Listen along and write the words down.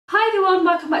everyone,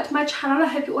 welcome back to my channel. I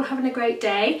hope you're all having a great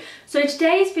day. So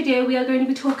today's video we are going to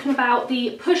be talking about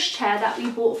the pushchair that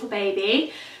we bought for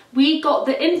baby. We got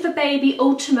the Infababy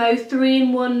Ultimo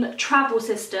 3-in-1 Travel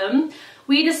System.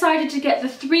 We decided to get the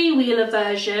 3-wheeler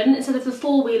version instead of the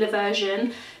 4-wheeler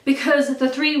version because the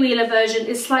 3-wheeler version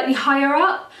is slightly higher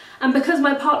up, and because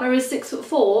my partner is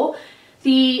 6'4",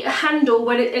 the handle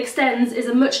when it extends is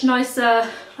a much nicer,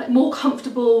 like more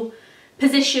comfortable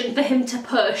position for him to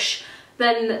push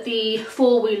than the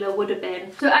 4-wheeler would have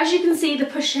been. So as you can see, the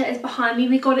pushchair is behind me.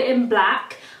 We got it in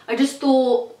black. I just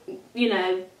thought, you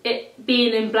know, it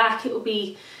being in black, it would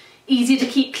be easier to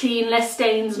keep clean, less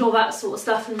stains and all that sort of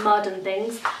stuff, and mud and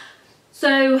things.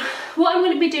 So what I'm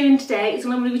going to be doing today is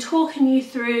I'm going to be talking you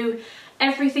through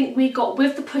everything we got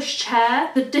with the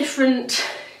pushchair, the different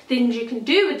things you can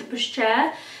do with the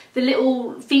pushchair, the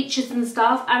little features and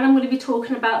stuff, and I'm going to be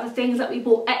talking about the things that we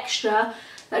bought extra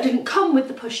that didn't come with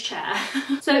the pushchair.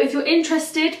 So if you're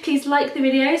interested, please like the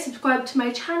video, subscribe to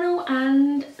my channel,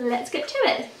 and let's get to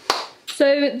it.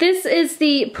 So this is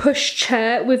the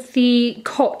pushchair with the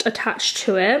cot attached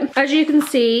to it. As you can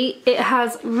see, it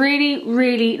has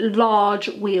really large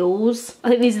wheels. I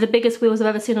think these are the biggest wheels I've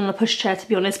ever seen on a pushchair, to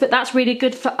be honest, but that's really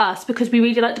good for us because we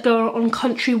really like to go on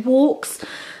country walks.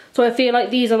 So I feel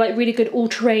like these are like really good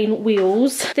all-terrain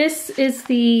wheels. This is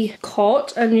the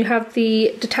cot, and you have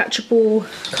the detachable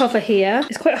cover here.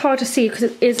 It's quite hard to see because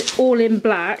it is all in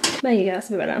black. There you go, that's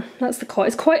a bit better. That's the cot.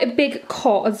 It's quite a big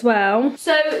cot as well.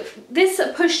 So this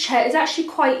pushchair is actually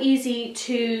quite easy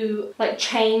to like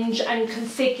change and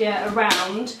configure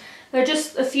around. There are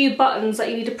just a few buttons that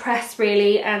you need to press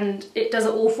really, and it does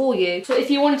it all for you. So if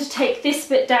you wanted to take this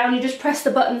bit down, you just press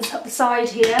the buttons up the side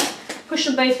here, push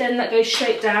them both in, that goes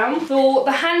straight down. For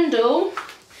the handle,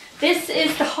 this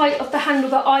is the height of the handle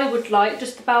that I would like,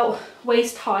 just about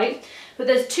waist height. But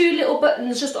there's two little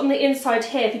buttons just on the inside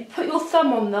here. If you put your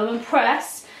thumb on them and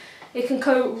press, it can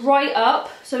go right up.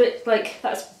 So it's like,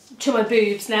 that's to my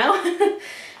boobs now.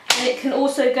 And it can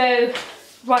also go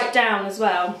right down as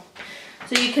well.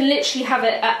 So you can literally have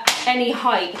it at any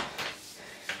height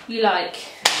you like,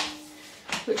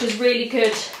 which is really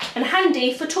good and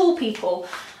handy for tall people.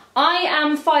 I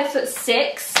am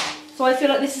 5'6", so I feel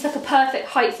like this is like a perfect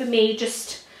height for me,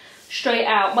 just straight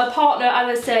out. My partner,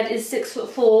 as I said, is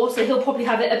 6'4", so he'll probably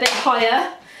have it a bit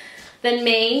higher than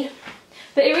me.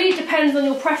 But it really depends on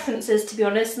your preferences, to be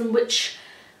honest, and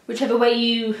whichever way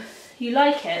you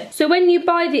like it. So when you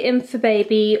buy the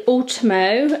Infababy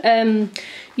Ultimo,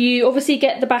 you obviously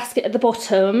get the basket at the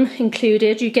bottom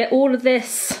included. You get all of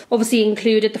this obviously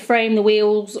included, the frame, the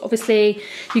wheels, obviously.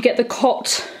 You get the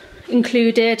cot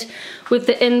included with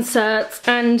the inserts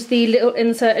and the little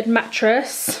inserted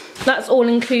mattress. That's all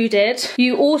included.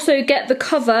 You also get the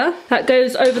cover that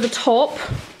goes over the top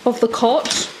of the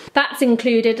cot. That's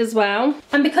included as well.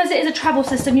 And because it is a travel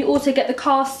system, you also get the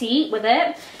car seat with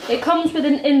it. It comes with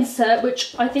an insert,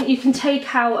 which I think you can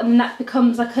take out, and that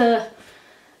becomes like a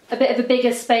bit of a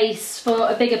bigger space for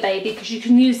a bigger baby, because you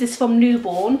can use this from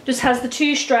newborn. Just has the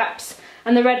two straps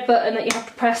and the red button that you have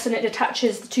to press, and it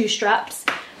detaches the two straps.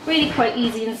 Really quite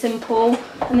easy and simple.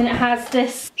 And then it has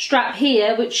this strap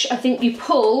here, which I think you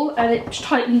pull and it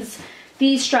tightens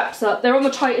these straps up. They're on the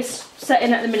tightest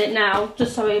setting at the minute now,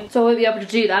 just so I won't be able to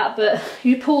do that, but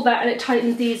you pull that and it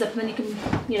tightens these up, and then you can,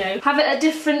 you know, have it at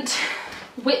different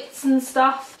widths and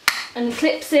stuff, and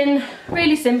clips in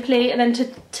really simply. And then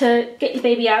to get your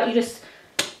baby out, you just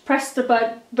press the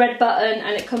red button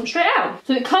and it comes straight out.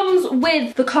 So it comes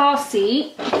with the car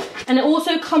seat, and it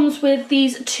also comes with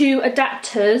these two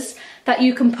adapters that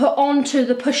you can put onto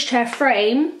the pushchair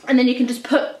frame, and then you can just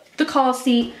put the car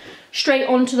seat straight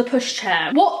onto the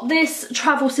pushchair. What this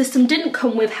travel system didn't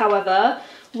come with, however,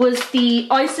 was the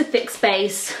ISOFIX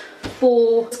base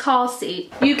for the car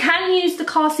seat. You can use the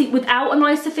car seat without an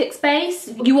ISOFIX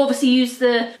base. You obviously use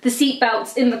the seat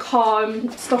belts in the car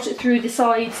and slot it through the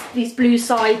sides, these blue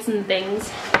sides and things.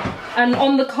 And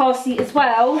on the car seat as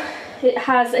well, it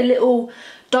has a little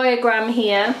diagram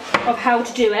here of how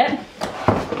to do it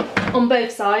on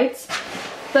both sides.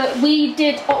 But we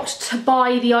did opt to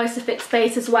buy the ISOFIX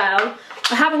base as well.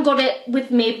 I haven't got it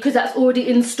with me because that's already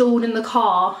installed in the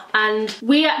car, and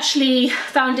we actually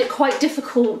found it quite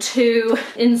difficult to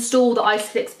install the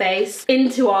ISOFIX base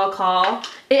into our car.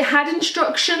 It had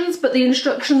instructions, but the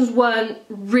instructions weren't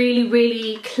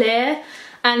really clear,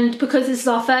 and because this is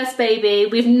our first baby,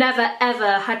 we've never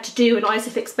ever had to do an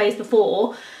ISOFIX base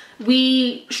before.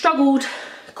 We struggled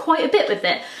quite a bit with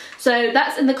it. So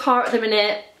that's in the car at the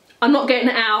minute. I'm not getting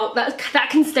it out, that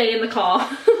can stay in the car.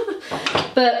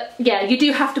 But yeah, you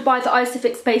do have to buy the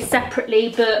ISOFIX base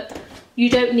separately, but you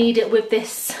don't need it with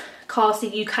this car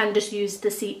seat, you can just use the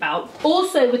seat belt.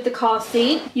 Also with the car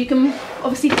seat, you can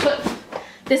obviously put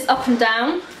this up and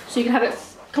down, so you can have it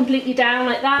completely down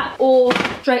like that, or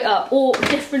straight up, or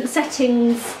different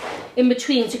settings in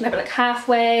between, so you can have it like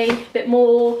halfway, a bit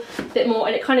more,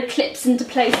 and it kind of clips into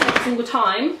place every single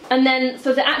time. And then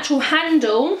for the actual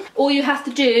handle, all you have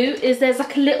to do is there's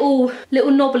like a little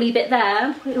knobbly bit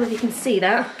there. I don't know if you can see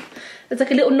that. There's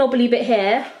like a little knobbly bit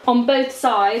here on both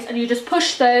sides, and you just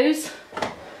push those,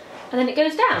 and then it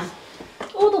goes down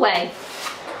all the way,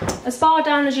 as far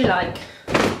down as you like.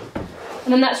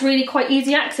 And then that's really quite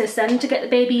easy access then to get the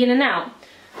baby in and out.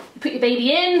 You put your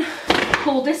baby in,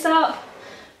 pull this up,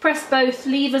 press both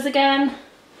levers again,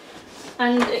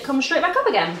 and it comes straight back up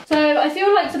again. So I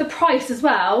feel like for the price as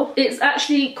well, it's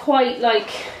actually quite like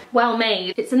well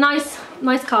made. It's a nice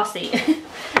car seat.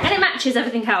 And it matches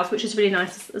everything else, which is really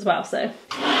nice as well. So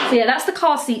yeah, that's the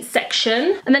car seat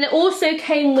section. And then it also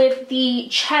came with the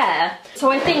chair.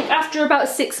 So I think after about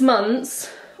 6 months,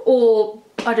 or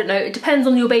I don't know, it depends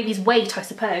on your baby's weight, I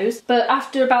suppose. But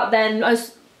after about then,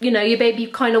 as you know, your baby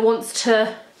kind of wants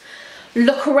to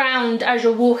look around as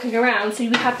you're walking around. So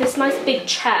you have this nice big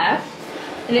chair,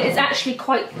 and it is actually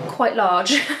quite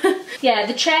large. Yeah,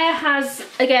 the chair has,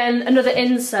 again, another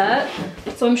insert.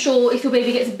 So I'm sure if your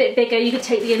baby gets a bit bigger, you could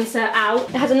take the insert out.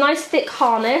 It has a nice thick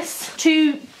harness,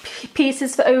 2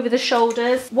 pieces for over the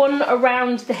shoulders, 1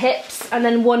 around the hips, and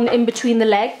then 1 in between the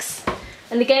legs.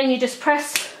 And again, you just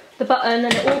press the button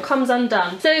and it all comes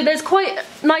undone. So there's quite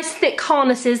nice thick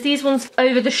harnesses. These ones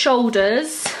over the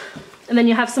shoulders, and then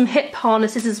you have some hip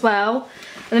harnesses as well,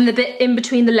 and then the bit in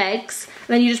between the legs.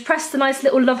 And then you just press the nice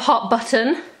little love heart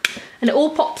button, and it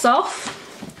all pops off,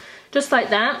 just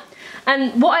like that.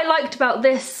 And what I liked about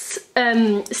this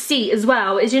seat as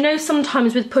well is, you know,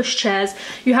 sometimes with pushchairs,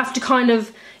 you have to kind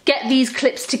of get these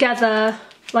clips together,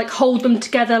 like hold them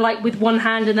together like with one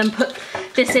hand and then put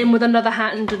this in with another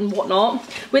hand and whatnot.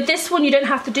 With this one, you don't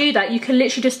have to do that. You can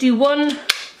literally just do one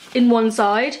in one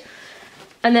side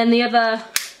and then the other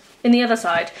in the other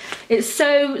side. It's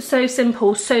so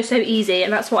simple, so easy,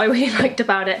 and that's what I really liked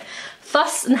about it.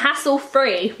 Fuss and hassle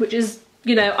free, which is,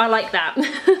 you know, I like that.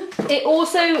 It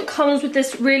also comes with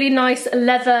this really nice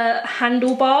leather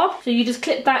handlebar, so you just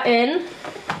clip that in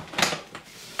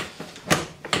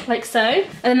like so,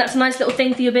 and then that's a nice little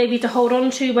thing for your baby to hold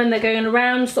on to when they're going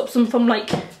around, stops them from like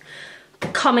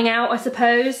coming out, I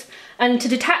suppose. And to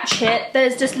detach it,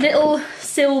 there's just little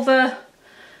silver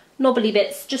knobbly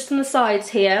bits just on the sides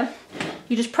here.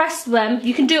 You just press them.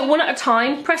 You can do it one at a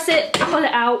time. Press it, pull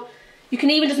it out. You can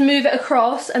even just move it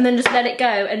across and then just let it go,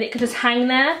 and it can just hang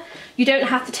there. You don't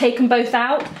have to take them both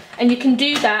out, and you can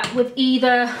do that with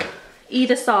either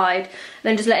side, and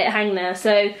then just let it hang there.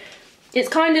 So it's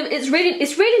kind of, it's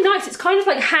really nice. It's kind of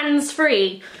like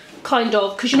hands-free, kind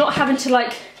of, because you're not having to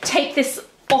like take this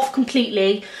off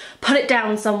completely, put it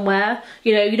down somewhere.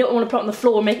 You know, you don't want to put it on the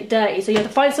floor and make it dirty, so you have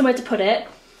to find somewhere to put it,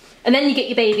 and then you get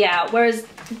your baby out. Whereas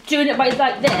doing it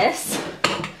like this,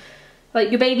 like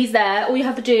your baby's there, all you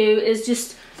have to do is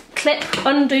just clip,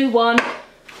 undo one,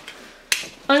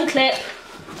 unclip,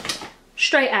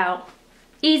 straight out.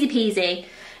 Easy peasy. And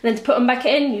then to put them back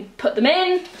in, you put them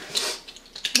in,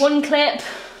 one clip,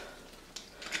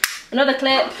 another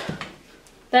clip,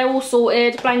 they're all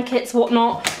sorted, blankets,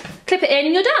 whatnot. Clip it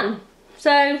in, you're done.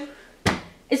 So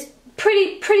it's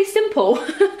pretty simple,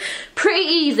 pretty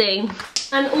easy.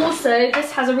 And also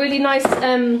this has a really nice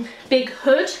big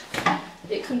hood.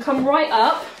 It can come right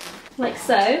up like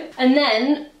so, and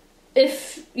then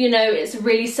if, you know, it's a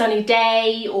really sunny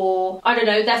day, or I don't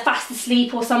know, they're fast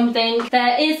asleep or something,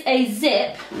 there is a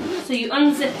zip, so you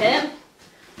unzip it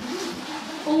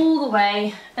all the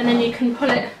way, and then you can pull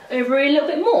it over a little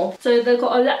bit more, so they've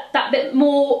got that bit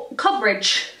more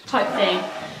coverage type thing.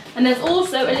 And there's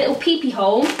also a little peepee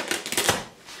hole,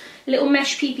 a little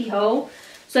mesh peepee hole,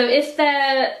 so if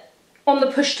they're on the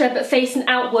pushchair but facing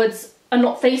outwards and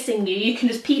not facing you, you can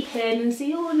just peep in and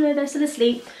see, oh no, they're still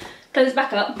asleep. Close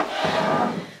back up.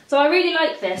 So I really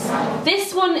like this.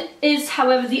 This one is,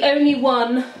 however, the only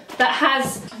one that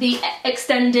has the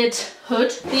extended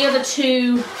hood. The other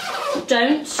two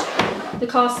don't. The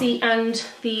car seat and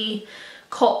the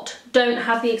cot don't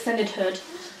have the extended hood.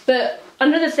 But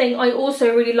another thing I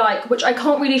also really like, which I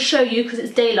can't really show you because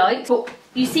it's daylight, but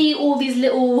you see all these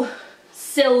little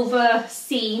silver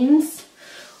seams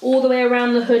all the way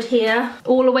around the hood here,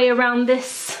 all the way around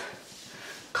this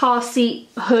car seat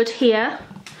hood here,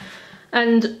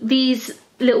 and these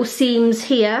little seams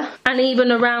here, and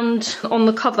even around on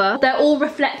the cover. They're all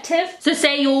reflective. So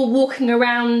say you're walking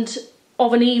around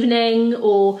of an evening,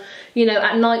 or you know,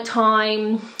 at night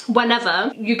time,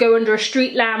 whenever you go under a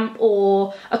street lamp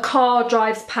or a car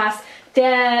drives past,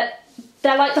 they're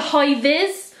like the high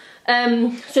vis,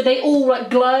 so they all like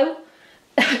glow.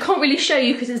 I can't really show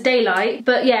you because it's daylight,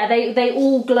 but yeah, they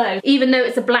all glow. Even though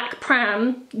it's a black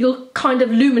pram, you're kind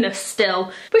of luminous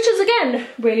still, which is again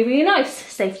really, really nice.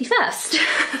 Safety first.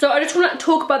 So I just want to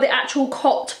talk about the actual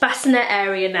cot bassinet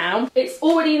area now. It's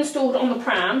already installed on the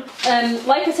pram.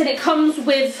 Like I said, it comes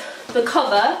with the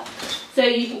cover, so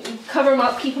you can cover them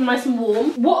up, keep them nice and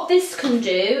warm. What this can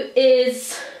do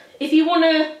is, if you want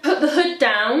to put the hood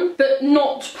down, but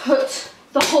not put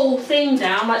the whole thing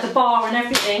down, like the bar and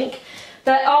everything,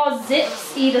 there are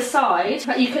zips either side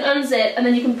that you can unzip, and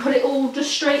then you can put it all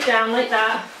just straight down like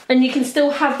that, and you can still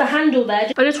have the handle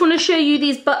there. I just want to show you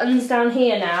these buttons down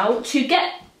here now. To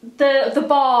get the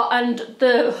bar and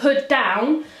the hood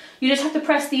down, you just have to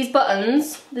press these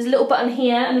buttons. There's a little button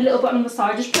here and a little button on the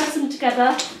side. Just press them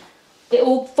together. It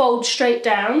all folds straight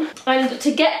down. And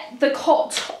to get the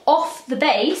cot off the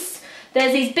base,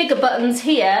 there's these bigger buttons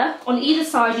here on either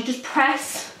side. You just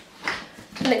press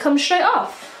and it comes straight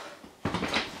off.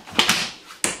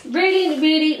 Really,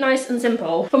 really nice and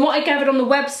simple. From what I gathered on the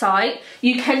website,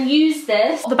 you can use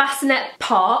this, the bassinet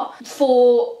part,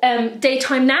 for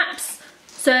daytime naps.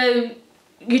 So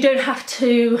you don't have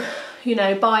to, you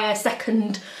know, buy a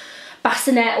second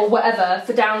bassinet or whatever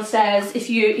for downstairs if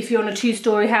you're on a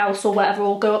 2-story house or whatever,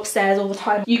 or go upstairs all the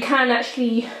time. You can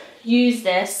actually use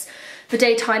this for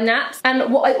daytime naps.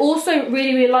 And what I also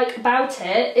really, really like about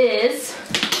it is,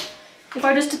 if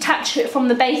I just attach it from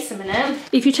the base a minute,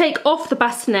 if you take off the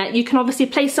bassinet, you can obviously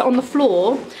place it on the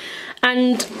floor,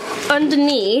 and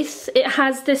underneath it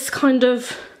has this kind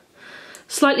of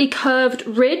slightly curved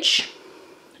ridge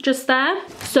just there.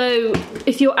 So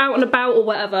if you're out and about or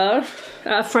whatever,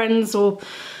 at a friend's or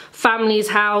family's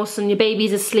house and your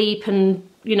baby's asleep, and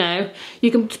you know,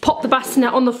 you can pop the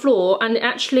bassinet on the floor, and it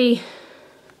actually,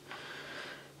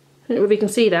 I don't know if you can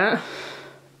see that,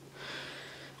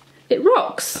 it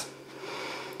rocks.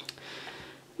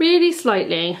 Really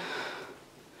slightly.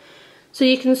 So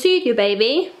you can soothe your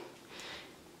baby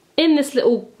in this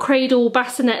little cradle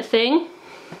bassinet thing,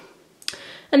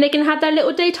 and they can have their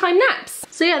little daytime naps.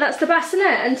 So yeah, that's the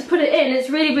bassinet, and to put it in,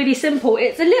 it's really, really simple.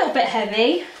 It's a little bit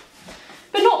heavy,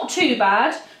 but not too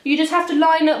bad. You just have to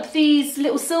line up these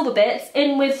little silver bits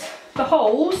in with the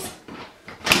holes,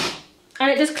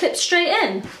 and it just clips straight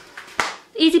in.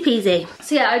 Easy peasy.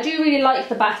 So yeah, I do really like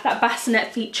that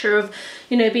bassinet feature of,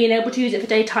 you know, being able to use it for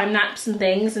daytime naps and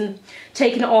things, and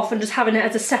taking it off and just having it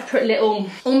as a separate little,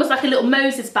 almost like a little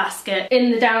Moses basket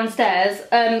in the downstairs.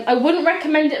 I wouldn't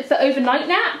recommend it for overnight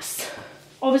naps.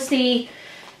 Obviously,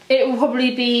 it will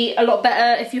probably be a lot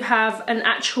better if you have an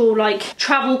actual like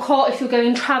travel cot, if you're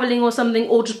going traveling or something,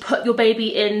 or just put your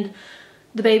baby in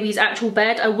the baby's actual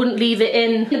bed. I wouldn't leave it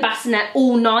in the bassinet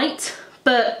all night,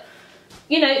 but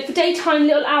you know, for daytime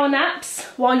little hour naps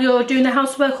while you're doing the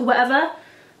housework or whatever,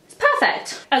 it's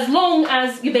perfect. As long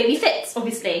as your baby fits,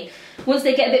 obviously. Once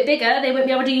they get a bit bigger, they won't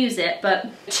be able to use it.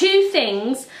 But 2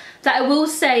 things that I will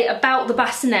say about the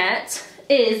bassinet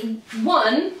is,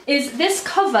 one, is this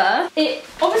cover. It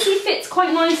obviously fits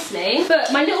quite nicely,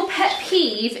 but my little pet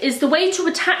peeve is the way to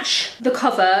attach the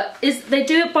cover is they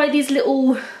do it by these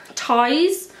little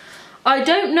ties. I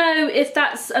don't know if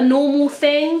that's a normal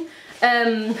thing,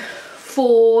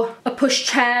 for a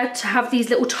pushchair to have these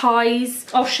little ties.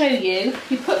 I'll show you.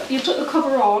 You put the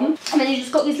cover on, and then you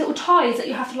just got these little ties that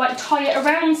you have to like tie it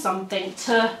around something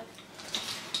to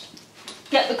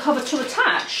get the cover to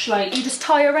attach. Like you just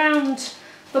tie around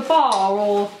the bar,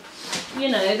 or you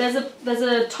know, there's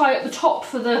a tie at the top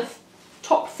for the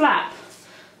top flap.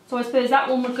 So I suppose that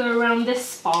one would go around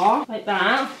this bar like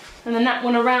that, and then that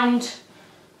one around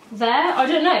there. I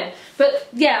don't know, but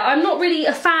yeah, I'm not really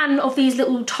a fan of these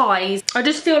little ties. I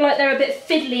just feel like they're a bit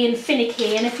fiddly and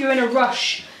finicky, and if you're in a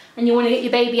rush and you want to get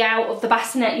your baby out of the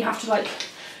bassinet, you have to like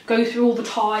go through all the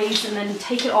ties and then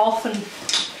take it off and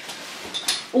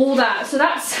all that. So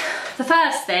that's the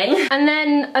first thing. And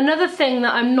then another thing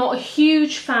that I'm not a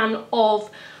huge fan of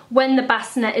when the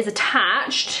bassinet is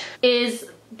attached is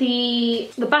the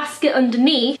basket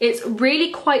underneath. It's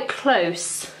really quite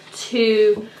close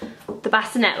to the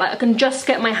bassinet. Like I can just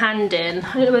get my hand in.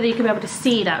 I don't know whether you can be able to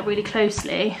see that really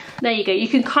closely. There you go. You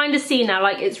can kind of see now,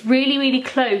 like it's really, really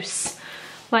close.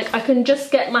 Like I can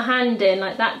just get my hand in.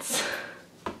 Like that's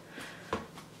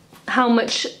how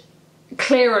much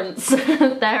clearance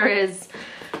there is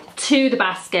to the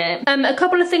basket. A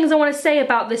couple of things I want to say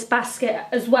about this basket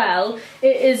as well.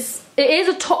 It is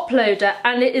a top loader,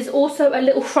 and it is also a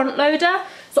little front loader.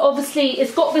 So obviously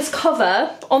it's got this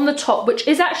cover on the top, which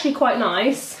is actually quite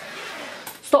nice.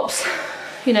 Stops,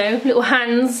 you know, little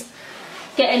hands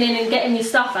getting in and getting your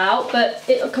stuff out, but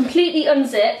it completely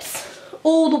unzips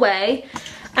all the way.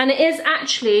 And it is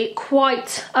actually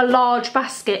quite a large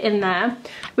basket in there,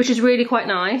 which is really quite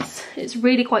nice. It's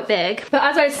really quite big. But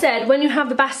as I said, when you have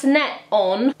the bassinet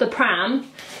on the pram,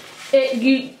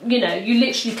 you know, you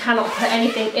literally cannot put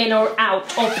anything in or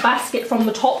out of the basket from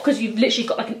the top, because you've literally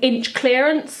got like an inch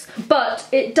clearance. But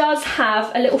it does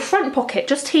have a little front pocket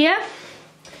just here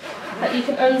that you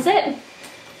can unzip.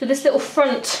 So this little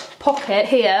front pocket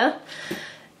here,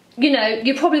 you know,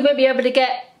 you probably won't be able to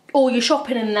get all your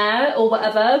shopping in there or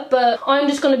whatever, but I'm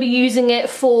just going to be using it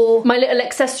for my little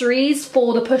accessories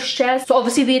for the pushchair. So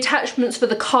obviously the attachments for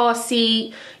the car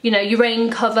seat, you know, your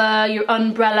rain cover, your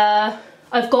umbrella.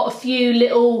 I've got a few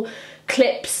little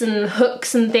clips and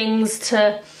hooks and things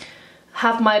to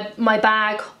have my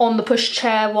bag on the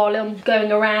pushchair while I'm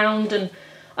going around, and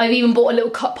I've even bought a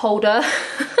little cup holder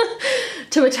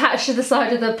to attach to the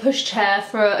side of the pushchair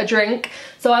for a drink.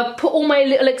 So I put all my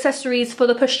little accessories for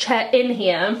the pushchair in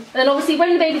here. And obviously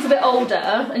when the baby's a bit older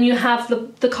and you have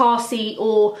the car seat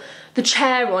or the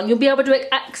chair on, you'll be able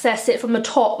to access it from the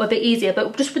top a bit easier.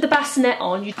 But just with the bassinet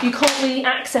on, you can't really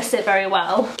access it very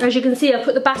well. As you can see, I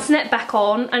put the bassinet back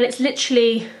on and it's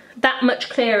literally that much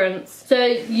clearance. So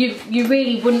you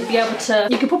really wouldn't be able to,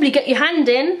 you could probably get your hand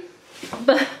in,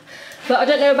 but I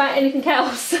don't know about anything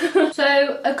else.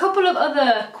 So a couple of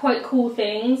other quite cool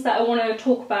things that I want to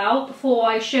talk about before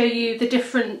I show you the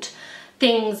different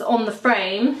things on the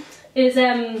frame is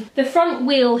the front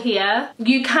wheel here.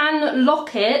 You can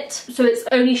lock it so it's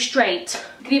only straight.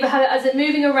 You can either have it as it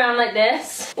moving around like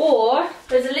this, or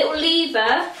there's a little lever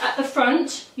at the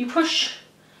front. You push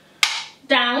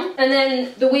down and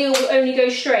then the wheel will only go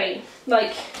straight.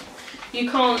 Like, you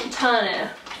can't turn it,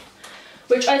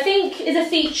 which I think is a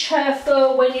feature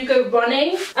for when you go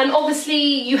running. And obviously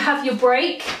you have your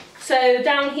brake. So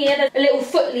down here there's a little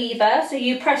foot lever, so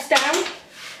you press down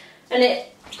and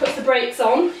it puts the brakes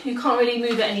on. You can't really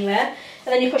move it anywhere.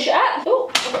 And then you push it up. Oh,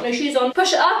 I've got no shoes on.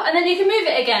 Push it up and then you can move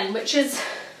it again, which is,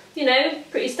 you know,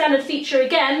 pretty standard feature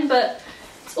again, but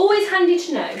it's always handy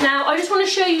to know. Now I just want to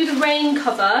show you the rain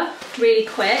cover really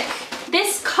quick.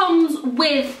 This comes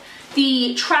with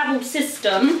the travel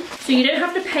system, so you don't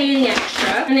have to pay any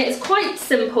extra, and it's quite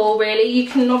simple really. You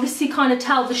can obviously kind of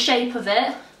tell the shape of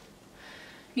it.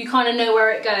 You kind of know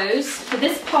where it goes. So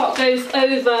this part goes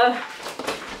over the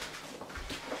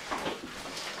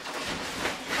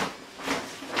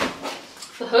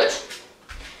hood,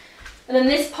 and then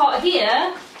this part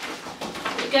here,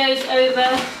 it goes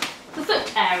over the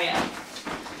foot area.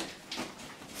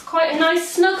 Quite a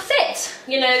nice snug fit.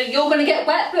 You know, you're gonna get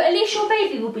wet, but at least your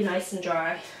baby will be nice and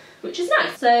dry, which is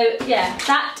nice. So yeah,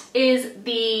 that is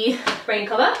the rain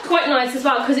cover. Quite nice as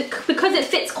well, because it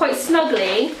fits quite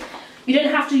snugly. You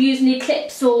don't have to use any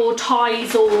clips or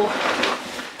ties or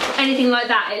anything like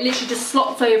that. It literally just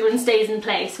slots over and stays in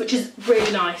place, which is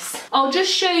really nice. I'll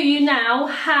just show you now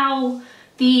how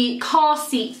the car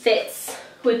seat fits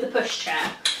with the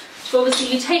pushchair. So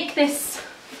obviously you take this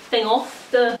thing off,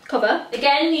 the cover.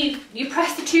 Again, you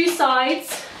press the two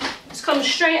sides, just comes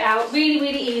straight out,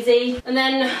 really easy. And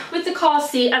then with the car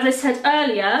seat, as I said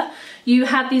earlier, you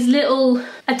have these little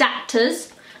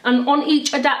adapters, and on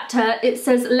each adapter it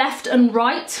says left and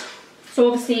right.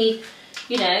 So obviously,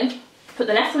 you know, put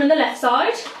the left one in the left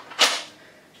side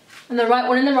and the right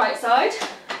one in the right side.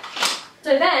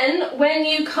 So then when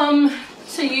you come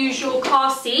to use your car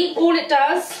seat, all it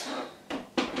does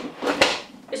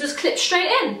is just clip straight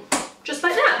in, just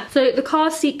like that. So the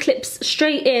car seat clips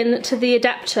straight in to the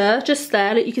adapter, just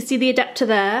there. Like, you can see the adapter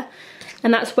there,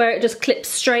 and that's where it just clips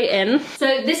straight in.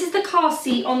 So this is the car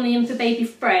seat on the Infababy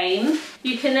frame.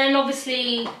 You can then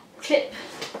obviously clip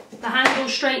the handle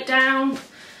straight down,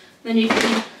 then you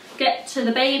can get to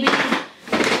the baby.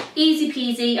 Easy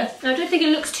peasy. I don't think it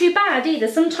looks too bad either.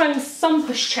 Sometimes some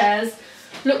pushchairs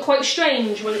look quite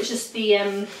strange when it's just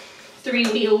the 3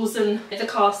 wheels and the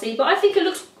car seat, but I think it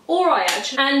looks alright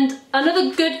actually. And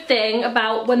another good thing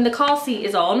about when the car seat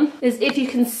is on is, if you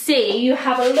can see, you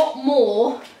have a lot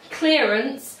more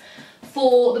clearance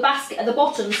for the basket at the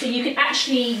bottom, so you can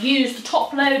actually use the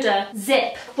top loader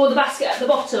zip for the basket at the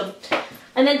bottom.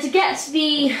 And then to get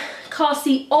the car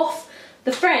seat off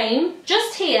the frame,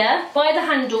 just here by the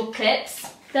handle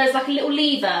clips, there's like a little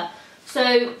lever.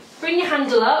 So bring your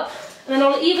handle up, and then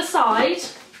on either side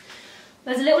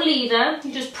there's a little lever.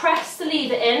 You just press the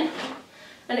lever in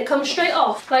and it comes straight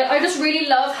off. Like, I just really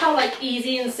love how like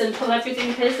easy and simple everything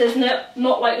is. There's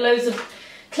not like loads of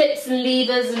clips and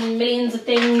levers and millions of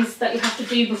things that you have to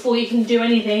do before you can do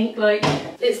anything. Like,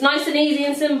 it's nice and easy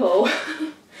and simple,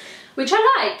 which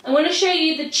I like. I'm going to show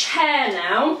you the chair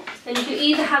now, and you can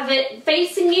either have it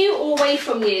facing you or away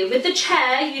from you. With the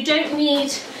chair, you don't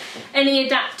need any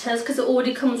adapters because it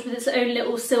already comes with its own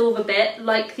little silver bit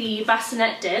like the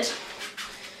bassinet did.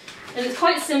 And it's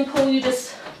quite simple, you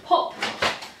just pop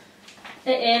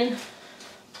it in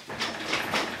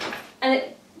and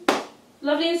it's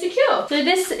lovely and secure. So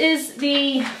this is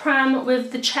the pram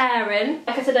with the chair in.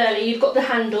 Like I said earlier, you've got the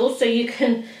handle, so you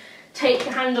can take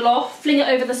the handle off, fling it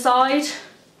over the side,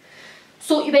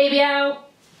 sort your baby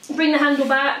out, bring the handle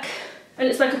back, and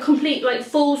it's like a complete like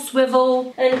full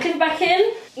swivel, and then clip it back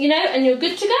in, you know, and you're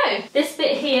good to go. This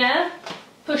bit here,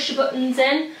 push the buttons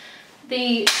in,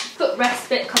 the footrest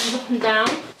bit comes up and down,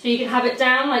 so you can have it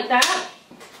down like that,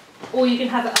 or you can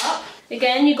have it up.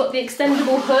 Again, you've got the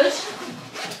extendable hood,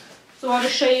 so I'll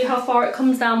just show you how far it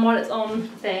comes down while it's on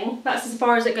thing. That's as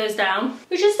far as it goes down,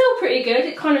 which is still pretty good.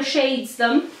 It kind of shades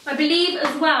them. I believe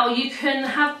as well you can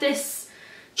have this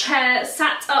chair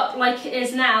sat up like it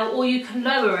is now, or you can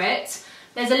lower it.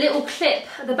 There's a little clip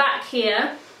at the back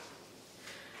here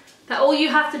that all you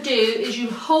have to do is you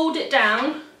hold it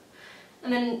down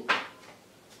and then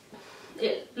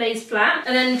it lays flat,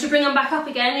 and then to bring them back up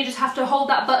again you just have to hold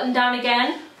that button down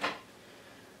again,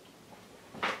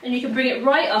 and you can bring it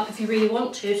right up if you really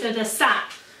want to, so they're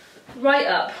sat right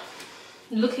up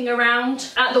looking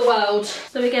around at the world.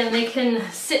 So again, they can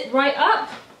sit right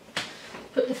up,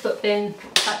 put the foot bin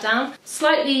back down,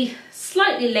 slightly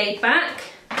laid back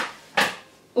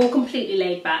or completely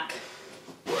laid back,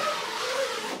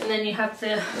 and then you have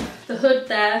the hood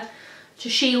there to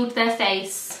shield their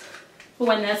face for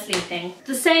when they're sleeping.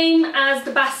 The same as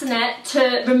the bassinet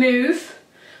to remove.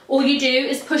 All you do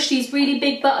is push these really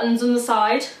big buttons on the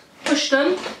side, push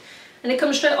them, and it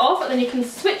comes straight off, and then you can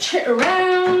switch it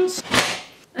around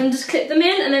and just clip them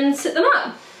in and then sit them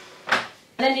up. And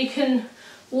then you can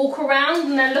walk around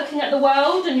and they're looking at the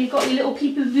world, and you've got your little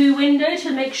peekaboo window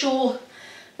to make sure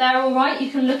they're all right.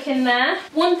 You can look in there.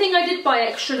 One thing I did buy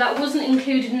extra that wasn't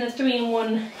included in the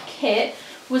 3-in-1 kit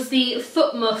was the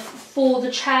foot muff for the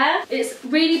chair. It's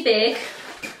really big,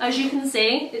 as you can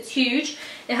see, it's huge.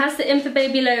 It has the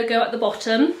Infababy logo at the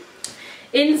bottom.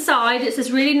 Inside it's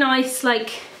this really nice like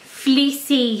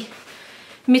fleecy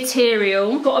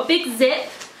material. Got a big zip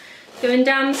going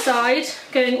down the side,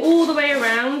 going all the way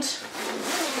around,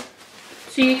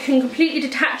 so you can completely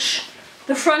detach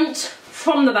the front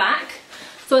from the back.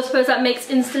 So I suppose that makes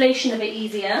installation a bit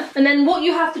easier. And then what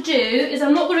you have to do is,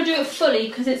 I'm not going to do it fully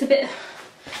because it's a bit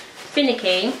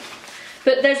finicky,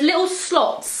 but there's little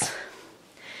slots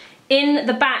in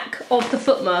the back of the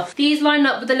foot muff. These line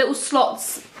up with the little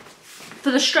slots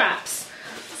for the straps.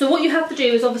 So what you have to do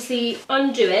is obviously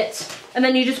undo it, and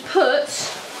then you just put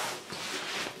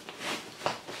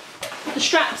the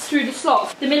straps through the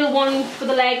slots. The middle one for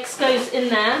the legs goes in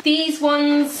there. These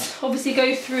ones obviously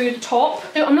go through the top.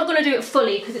 I'm not going to do it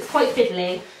fully because it's quite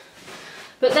fiddly,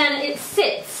 but then it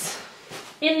sits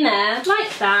in there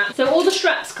like that. So all the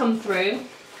straps come through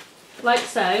like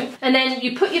so, and then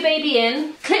you put your baby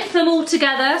in, clip them all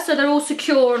together so they're all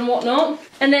secure and whatnot,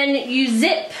 and then you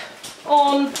zip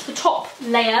on the top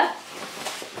layer,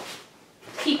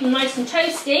 keep them nice and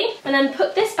toasty, and then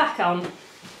put this back on.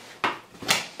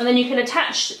 And then you can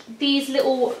attach these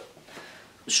little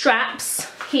straps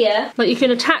here, but you can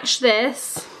attach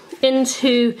this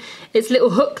into its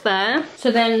little hook there, so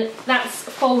then that's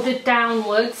folded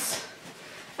downwards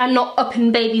and not up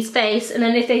in baby's face, and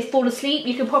then if they fall asleep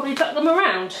you can probably tuck them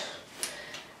around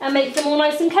and make them all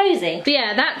nice and cozy. But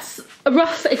yeah, that's a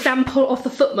rough example of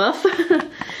the foot muff.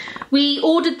 We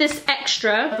ordered this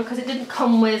extra because it didn't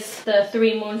come with the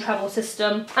 3-in-1 travel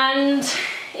system, and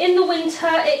in the winter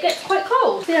it gets quite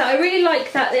cold. So yeah, I really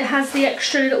like that it has the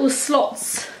extra little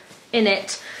slots in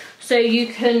it, so you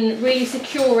can really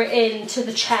secure it into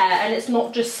the chair, and it's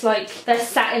not just like they're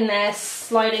sat in there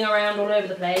sliding around all over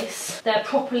the place. They're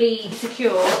properly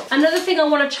secure. Another thing I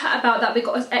want to chat about that we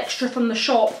got as extra from the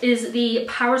shop is the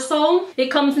parasol.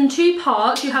 It comes in 2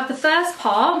 parts. You have the first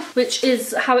part, which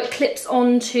is how it clips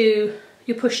onto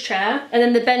your pushchair, and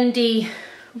then the bendy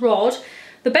rod.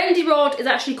 The bendy rod is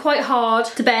actually quite hard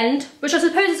to bend, which I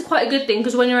suppose is quite a good thing,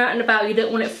 because when you're out and about you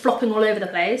don't want it flopping all over the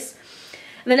place.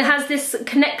 And then it has this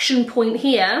connection point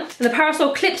here, and the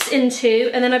parasol clips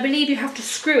into, and then I believe you have to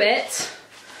screw it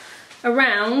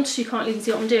around. You can't even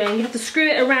see what I'm doing. You have to screw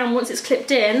it around once it's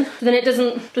clipped in, so then it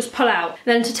doesn't just pull out.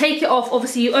 And then to take it off,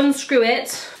 obviously you unscrew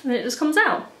it, and then it just comes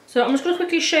out. So I'm just going to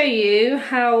quickly show you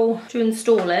how to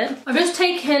install it. I've just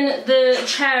taken the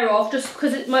chair off just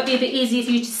because it might be a bit easier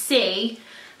for you to see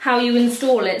how you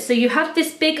install it. So you have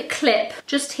this big clip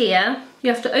just here.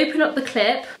 You have to open up the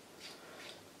clip,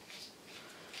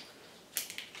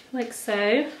 like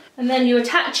so, and then you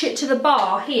attach it to the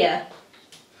bar here.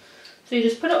 So you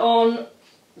just put it on,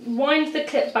 wind the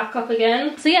clip back up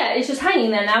again. So yeah, it's just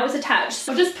hanging there now, it's attached.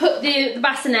 So I've just put the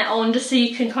bassinet on just so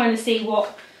you can kind of see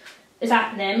what is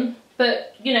happening.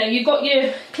 But you know, you've got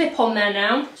your clip on there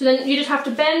now. So then you just have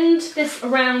to bend this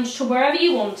around to wherever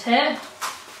you want it,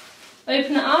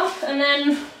 open it up, and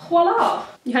then voila,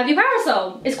 you have your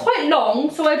parasol. It's quite long,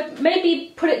 so I'd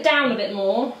maybe put it down a bit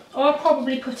more, or I'd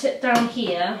probably put it down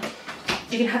here.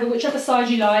 You can have it whichever side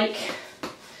you like,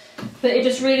 but it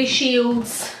just really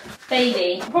shields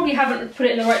baby. I probably haven't put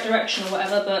it in the right direction or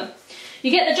whatever, but you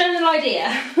get the general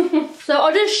idea. So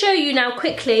I'll just show you now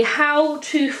quickly how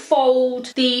to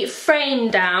fold the frame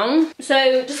down.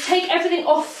 So just take everything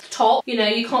off the top. You know,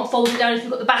 you can't fold it down if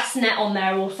you've got the bassinet on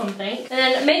there or something. And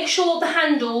then make sure the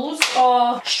handles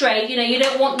are straight. You know, you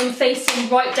don't want them facing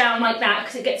right down like that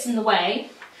because it gets in the way.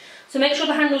 So make sure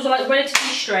the handles are like relatively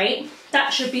straight.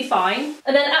 That should be fine.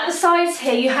 And then at the sides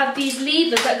here, you have these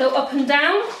levers that go up and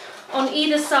down on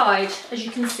either side, as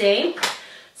you can see.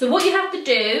 So what you have to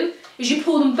do is you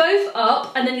pull them both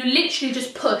up and then you literally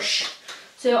just push.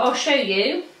 So I'll show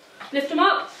you. Lift them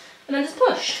up and then just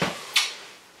push.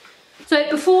 So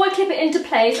before I clip it into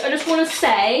place, I just want to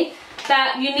say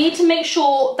that you need to make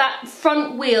sure that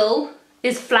front wheel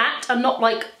is flat and not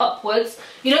like upwards.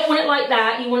 You don't want it like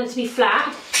that, you want it to be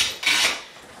flat.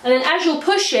 And then as you're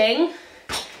pushing,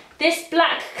 this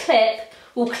black clip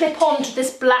will clip onto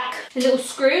this black little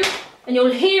screw and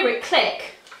you'll hear it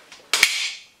click.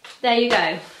 There you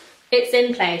go, it's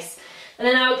in place. And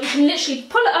then now you can literally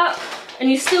pull it up and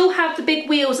you still have the big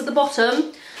wheels at the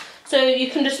bottom, so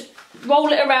you can just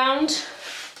roll it around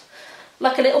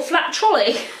like a little flat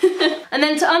trolley. And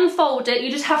then to unfold it,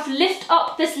 you just have to lift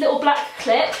up this little black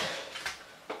clip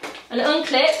and it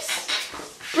unclips.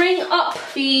 Bring up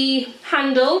the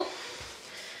handle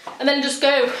and then just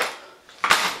go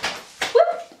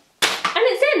whoop, and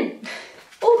it's in.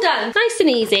 All done, nice and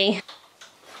easy.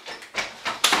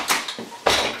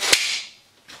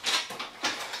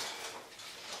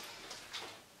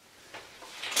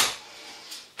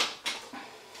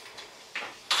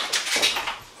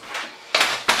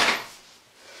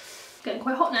 Getting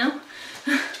quite hot now.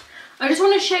 I just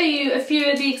want to show you a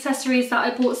few of the accessories that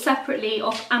I bought separately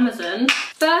off Amazon.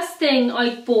 First thing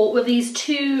I bought were these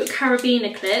two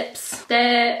carabiner clips.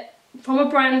 They're from a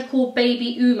brand called Baby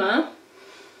Uma.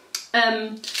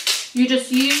 You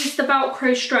just use the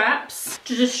Velcro straps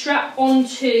to just strap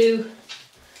onto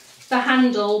the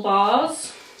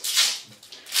handlebars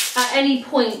at any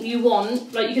point you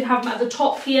want. Like you can have them at the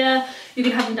top here, you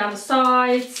can have them down the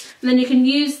sides, and then you can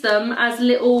use them as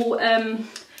little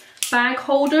bag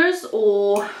holders,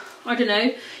 or I don't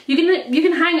know, you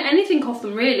can hang anything off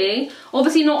them really.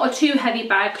 Obviously not a too heavy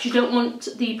bag because you don't want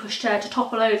the pushchair to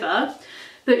topple over,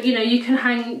 but you know, you can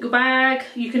hang your bag,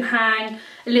 you can hang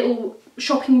a little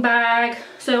shopping bag.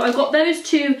 So I got those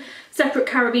two separate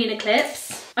carabiner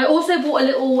clips. I also bought a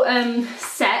little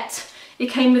set. It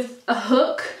came with a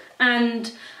hook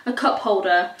and a cup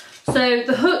holder. So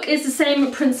the hook is the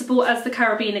same principle as the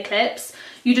carabiner clips.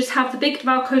 You just have the big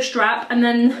Velcro strap and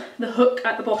then the hook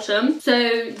at the bottom. So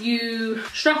you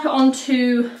strap it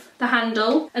onto the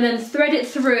handle and then thread it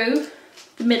through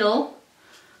the middle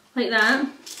like that.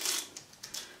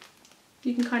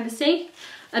 You can kind of see.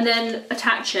 And then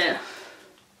attach it.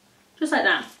 Just like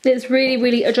that. It's really,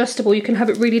 really adjustable. You can have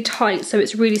it really tight so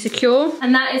it's really secure.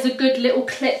 And that is a good little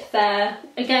clip there.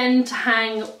 Again, to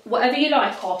hang whatever you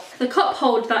like off. The cup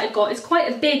holder that I got is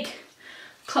quite a big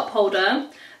cup holder.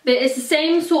 But it's the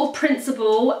same sort of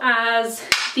principle as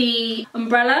the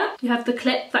umbrella. You have the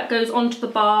clip that goes onto the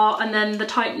bar and then the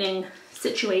tightening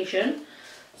situation.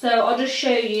 So I'll just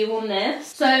show you on this.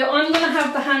 So I'm going to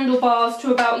have the handlebars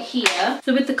to about here.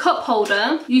 So with the cup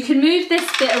holder, you can move this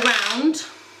bit around.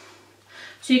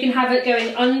 So you can have it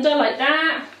going under like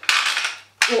that,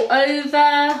 or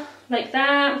over like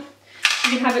that.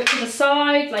 You can have it to the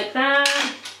side like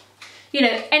that. You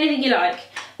know, anything you like.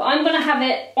 But I'm going to have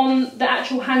it on the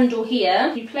actual handle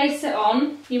here. You place it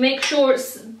on, you make sure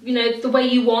it's, you know, the way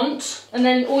you want, and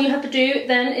then all you have to do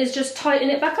then is just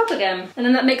tighten it back up again. And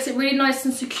then that makes it really nice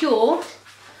and secure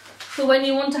for when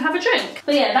you want to have a drink.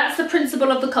 But yeah, that's the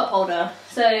principle of the cup holder.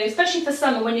 So especially for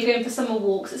summer, when you're going for summer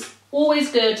walks, it's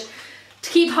always good to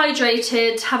keep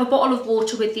hydrated, to have a bottle of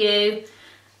water with you.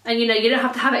 And you know, you don't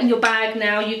have to have it in your bag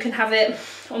now. You can have it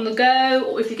on the go,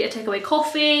 or if you get a takeaway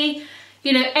coffee,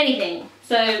 you know, anything.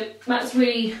 So that's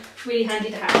really, really handy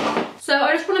to have. So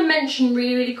I just want to mention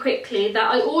really, really quickly that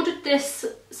I ordered this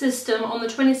system on the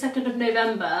 22nd of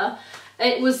November.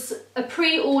 It was a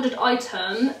pre-ordered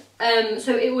item,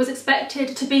 so it was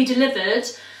expected to be delivered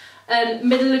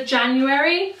middle of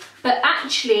January, but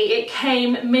actually it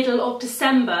came middle of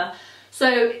December.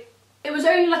 So it was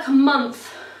only like a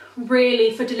month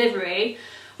really for delivery,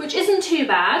 which isn't too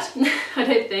bad, I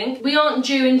don't think. We aren't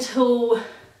due until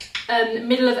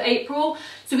middle of April,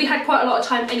 so we had quite a lot of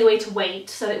time anyway to wait,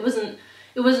 so it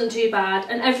wasn't too bad,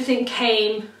 and everything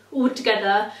came all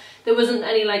together. There wasn't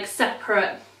any like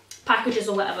separate packages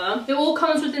or whatever. It all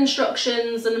comes with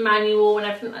instructions and a manual and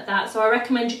everything like that, so I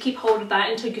recommend you keep hold of that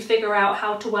until you figure out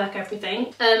how to work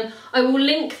everything. I will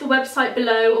link the website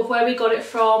below of where we got it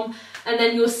from, and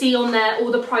then you'll see on there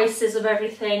all the prices of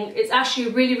everything. It's actually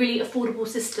a really affordable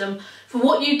system for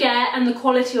what you get and the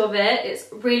quality of it.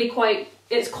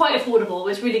 It's quite affordable.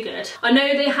 It's really good. I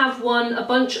know they have won a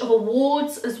bunch of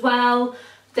awards as well.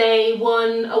 They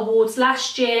won awards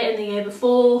last year and the year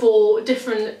before for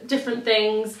different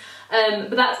things,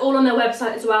 but that's all on their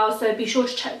website as well, so be sure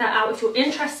to check that out if you're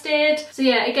interested. So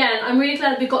yeah, again, I'm really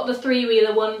glad we got the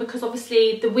 3-wheeler one, because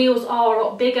obviously the wheels are a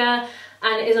lot bigger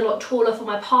and it is a lot taller for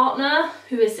my partner,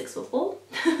 who is 6'4".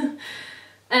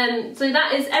 So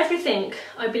that is everything,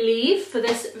 I believe, for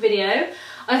this video.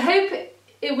 I hope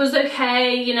it was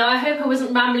okay, you know, I hope I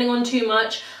wasn't rambling on too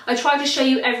much. I tried to show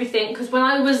you everything, because when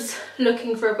I was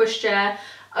looking for a pushchair,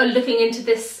 looking into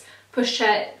this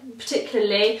pushchair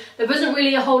particularly, there wasn't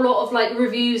really a whole lot of like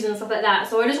reviews and stuff like that,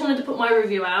 so I just wanted to put my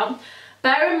review out.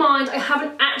 Bear in mind, I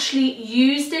haven't actually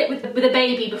used it with a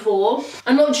baby before.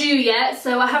 I'm not due yet,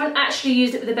 so I haven't actually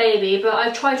used it with a baby, but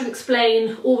I've tried to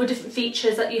explain all the different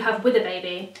features that you have with a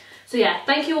baby. So yeah,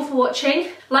 thank you all for watching.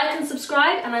 Like and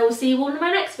subscribe, and I will see you all in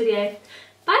my next video.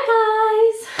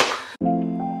 Bye guys!